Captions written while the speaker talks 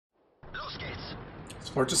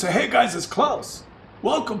Sport to say, hey guys, it's Klaus.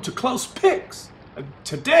 Welcome to Klaus Picks. And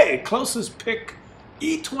today, Klaus's pick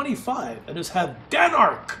E25 and has have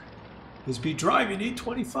Denmark is be driving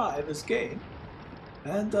E25 as game.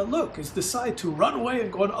 And look, is decide to run away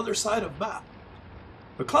and go on the other side of map.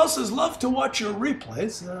 But Klaus's love to watch your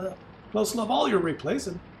replays. Klaus love all your replays,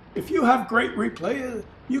 and if you have great replay,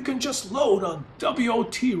 you can just load on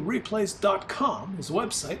WOTreplays.com, his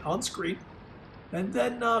website, on screen, and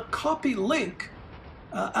then copy link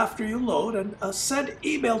after you load and send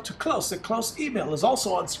email to Klaus. The Klaus email is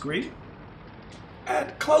also on screen.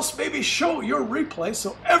 And Klaus maybe show your replay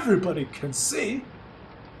so everybody can see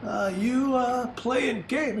you play in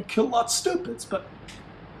game and kill lots of stupids. But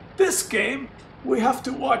this game, we have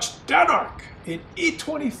to watch Denmark in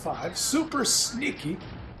E25, super sneaky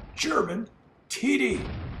German TD.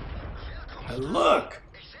 And look,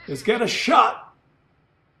 let's get a shot,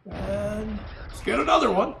 and let's get another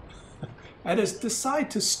one. And his decide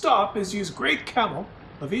to stop is use great camo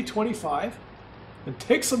of E25 and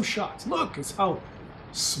take some shots. Look, it's how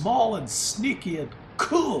small and sneaky and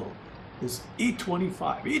cool is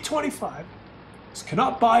E25. E25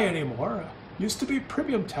 cannot buy anymore. Used to be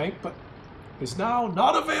premium tank, but is now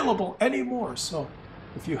not available anymore. So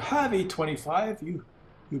if you have E25,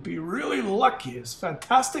 you'd be really lucky. It's a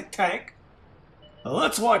fantastic tank. Now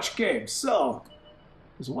let's watch game. So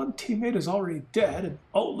there's one teammate is already dead, and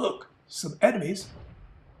oh look, some enemies.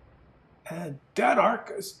 And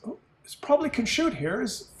Denmark is probably can shoot here.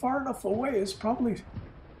 Is far enough away. Is probably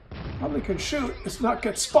can shoot. It's not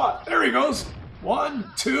get spot. There he goes.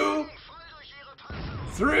 1, 2,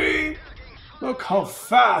 3. Look how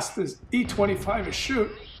fast this E25 is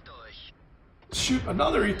shoot. Shoot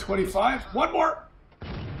another E25. One more.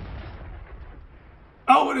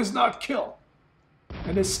 Oh, it is not kill.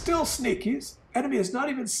 And it's still sneaky. Enemy has not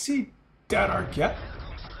even seen Denmark yet.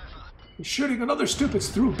 He's shooting another stupids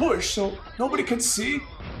through bush, so nobody can see.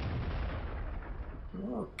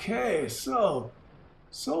 Okay, so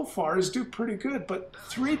far he's doing pretty good, but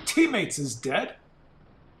 3 teammates is dead.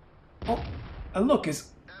 Oh, and look,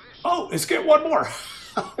 it's get one more.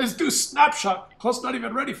 Let's do snapshot. Klaus not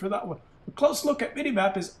even ready for that one. A close look at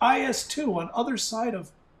minimap is IS2 on other side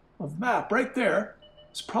of map, right there.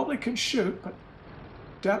 This probably can shoot, but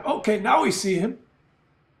okay, now we see him.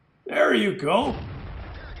 There you go.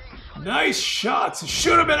 Nice shots.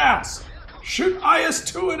 Shoot him in ass. Shoot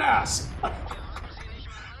IS2 in ass.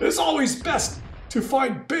 It's always best to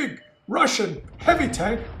find big Russian heavy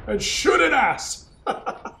tank and shoot in ass.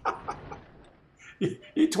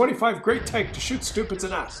 E25 great tank to shoot stupids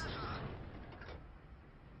in ass.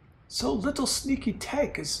 So little sneaky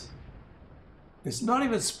tank is not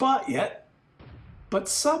even spot yet, but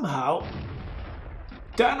somehow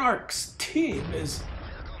Denmark's team is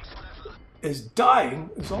dying,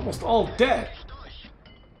 is almost all dead.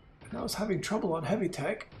 And I was having trouble on heavy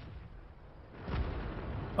tank.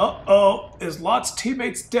 Uh-oh, is lots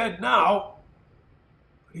teammates dead now.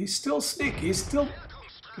 He's still sneaky, he's still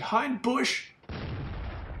behind bush.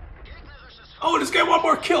 Oh, let's get one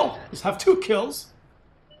more kill. Let's have 2 kills.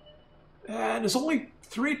 And there's only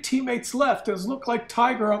 3 teammates left. It look like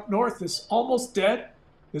Tiger up north is almost dead.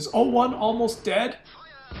 Is 01 almost dead?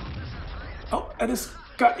 Oh, and it's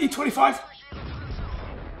got E25.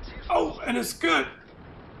 Oh, and it's good.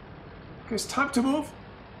 Okay, it's time to move.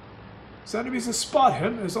 His enemies to spot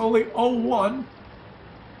him. There's only 01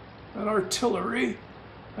 and artillery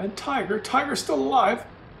and Tiger. Tiger's still alive.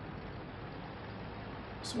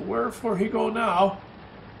 So wherefore he go now?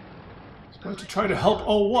 He's going to try to help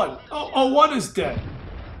 01. Oh, 01 is dead.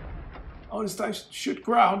 Oh, this guy shoot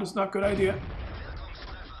ground is not a good idea.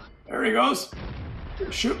 There he goes.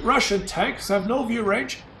 Shoot Russian tanks, have no view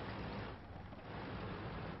range.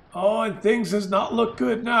 Oh, and things does not look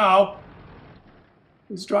good now.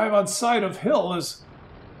 His drive on side of hill is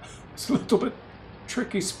a little bit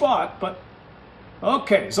tricky spot, but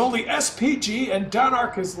okay, it's only SPG and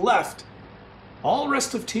Denmark is left. All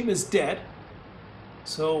rest of team is dead.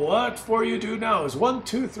 So what for you do now is 1,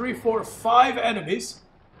 2, 3, 4, 5 enemies.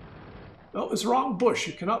 No, it's wrong bush.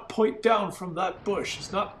 You cannot point down from that bush.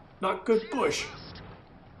 It's not good bush.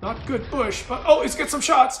 Not good bush, but oh, let's get some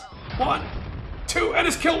shots. 1, 2, and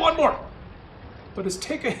it's kill one more. But it's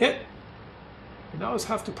take a hit. And now it's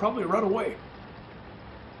have to probably run away.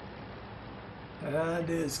 And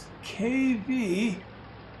is KV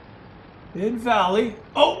in valley.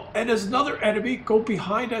 Oh, and there's another enemy go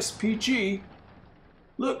behind SPG.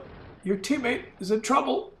 Look, your teammate is in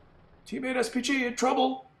trouble. Teammate SPG in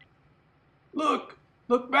trouble. Look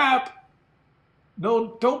map.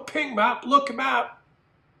 No, don't ping map, look map.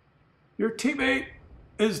 Your teammate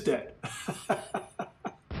is dead.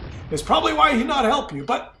 It's probably why he not help you,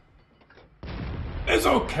 but it's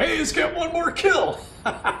okay. He's get one more kill.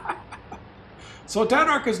 So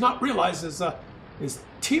Danark has not realized his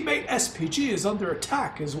teammate SPG is under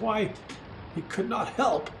attack, is why he could not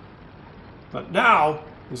help. But now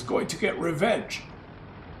he's going to get revenge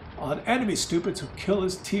on enemy stupids who kill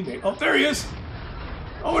his teammate. Oh, there he is.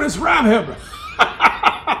 Oh, it is ram him.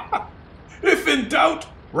 If in doubt,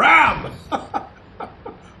 ram.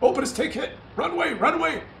 Oh, but it's take hit. Run away, run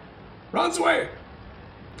away. Runs away.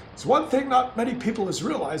 It's one thing not many people has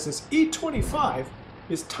realized is E25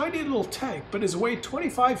 is tiny little tank, but is weighed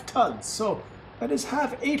 25 tons. So that is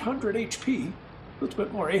have 800 HP, a little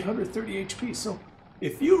bit more, 830 HP. So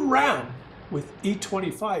if you ram with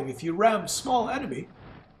E25, if you ram small enemy,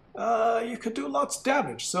 you could do lots of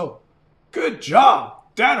damage. So good job,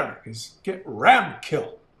 Danark is get ram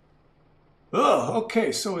kill. Oh,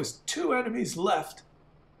 okay, so his two enemies left,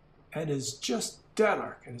 and is just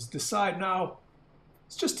Danark, and his decide now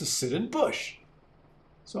it's just to sit in bush.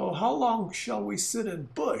 So how long shall we sit in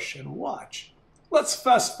bush and watch? Let's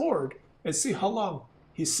fast forward and see how long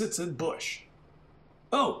he sits in bush.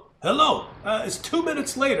 Oh, hello. It's 2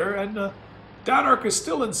 minutes later, and Danark is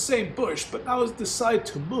still in the same bush, but now has decided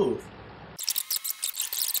to move.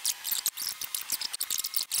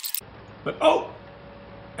 But oh,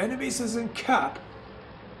 enemies is in cap.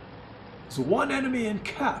 There's one enemy in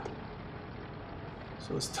cap.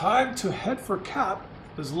 So it's time to head for cap.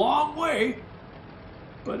 It's a long way,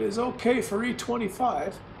 but is okay for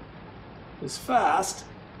E25. It's fast.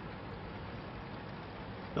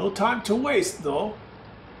 No time to waste though,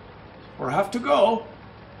 or have to go.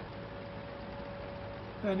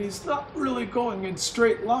 And he's not really going in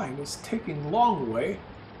straight line. He's taking long way.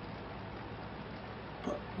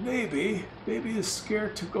 But maybe he's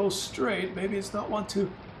scared to go straight. Maybe he's not want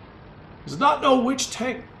to. Does not know which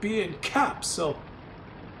tank be in cap, so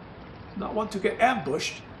not want to get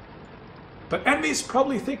ambushed. But enemies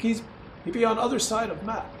probably think he'd be on other side of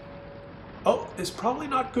map. Oh, it's probably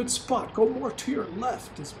not good spot. Go more to your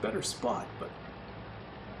left is better spot, but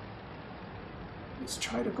let's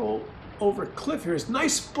try to go over cliff here. It's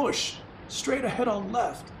nice bush straight ahead on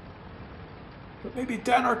left. But maybe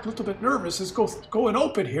Danark a little bit nervous is going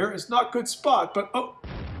open here. It's not good spot, but oh,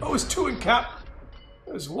 it's two in cap.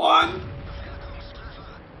 There's one,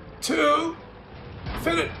 two,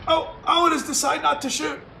 fit it. Oh, it has decided not to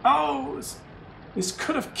shoot. Oh, this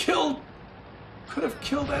could have killed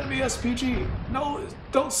enemy SPG. No,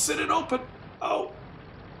 don't sit it open. Oh,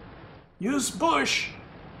 use bush.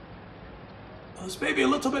 I was maybe a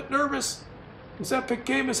little bit nervous. This epic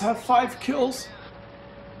game has had 5 kills.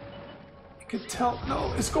 You can tell.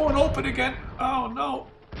 No, it's going open again. Oh no.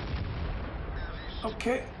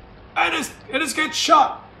 Okay, and it is getting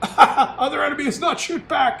shot. Other enemy is not shoot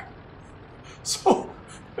back. So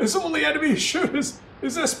his only enemy shoot is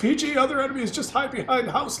SPG. Other enemy is just hide behind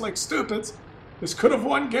house like stupids. This could have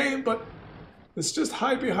won game, but it's just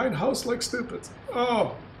hide behind house like stupids.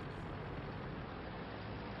 Oh.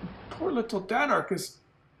 Poor little Danark is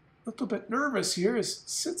a little bit nervous here.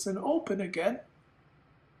 Sits in open again.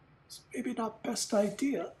 It's maybe not best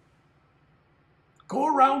idea. Go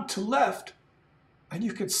around to left, and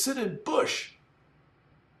you can sit in bush.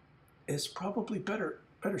 It's probably better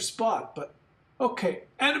spot, but okay.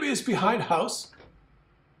 Enemy is behind house,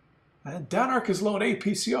 and Danark is low in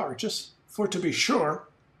APCR just for to be sure.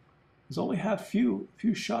 He's only had few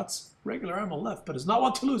shots, regular ammo left, but does not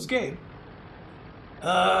want to lose game.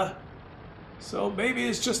 So maybe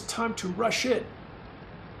it's just time to rush in.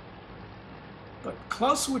 But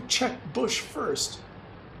Claus would check bush first.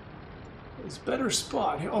 His better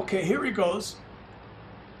spot. Okay, here he goes.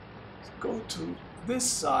 Let's go to this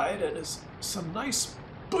side, and there's some nice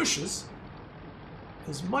bushes.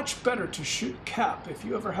 It's much better to shoot cap if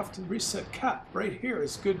you ever have to reset cap. Right here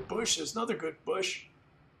is good bush. There's another good bush.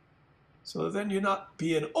 So then you're not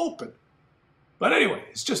being open. But anyway,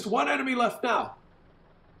 it's just one enemy left now.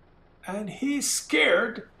 And he's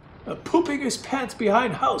scared of pooping his pants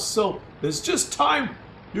behind house. So there's just time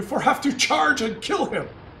before have to charge and kill him.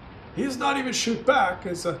 He's not even shoot back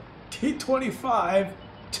as a T25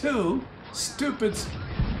 2 stupids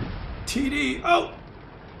TD. Oh,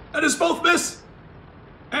 and it's both miss.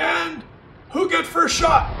 And who get first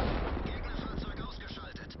shot?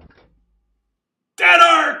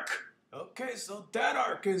 Danark! Okay, so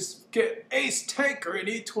Danark is get ace tanker in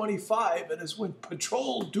E25 and is with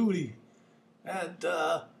patrol duty and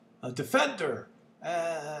a defender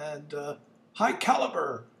and high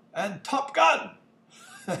caliber and top gun.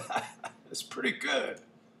 It's pretty good.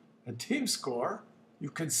 And team score, you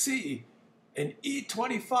can see in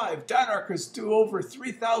E25, Danark is do over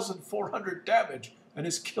 3,400 damage and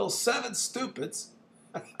he's killed 7 stupids.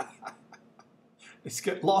 He's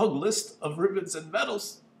got a long list of ribbons and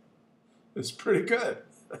medals. It's pretty good.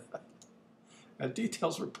 And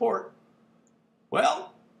details report,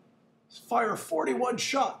 well, he's fired 41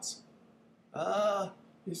 shots.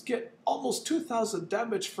 He's get almost 2,000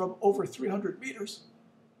 damage from over 300 meters.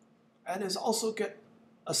 And he's also get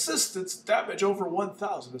assistance damage over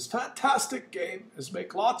 1,000. It's a fantastic game. It's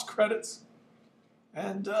make lots of credits.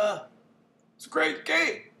 And it's a great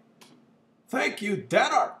game. Thank you,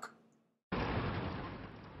 Denark.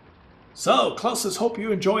 So, Claus, hope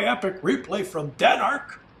you enjoy Epic Replay from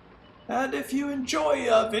Denark. And if you enjoy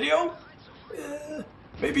a video,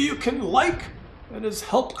 maybe you can like and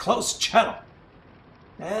help Claus' channel.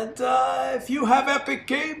 And if you have Epic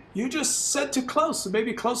Game, you just send to Claus, and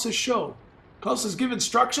maybe Claus' show. Claus has given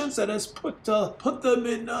instructions and has put them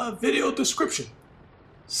in video description.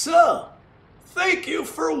 So, thank you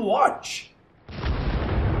for watching.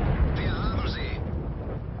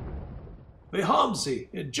 Wir haben Sie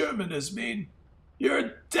in German is mean,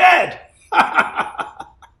 you're dead!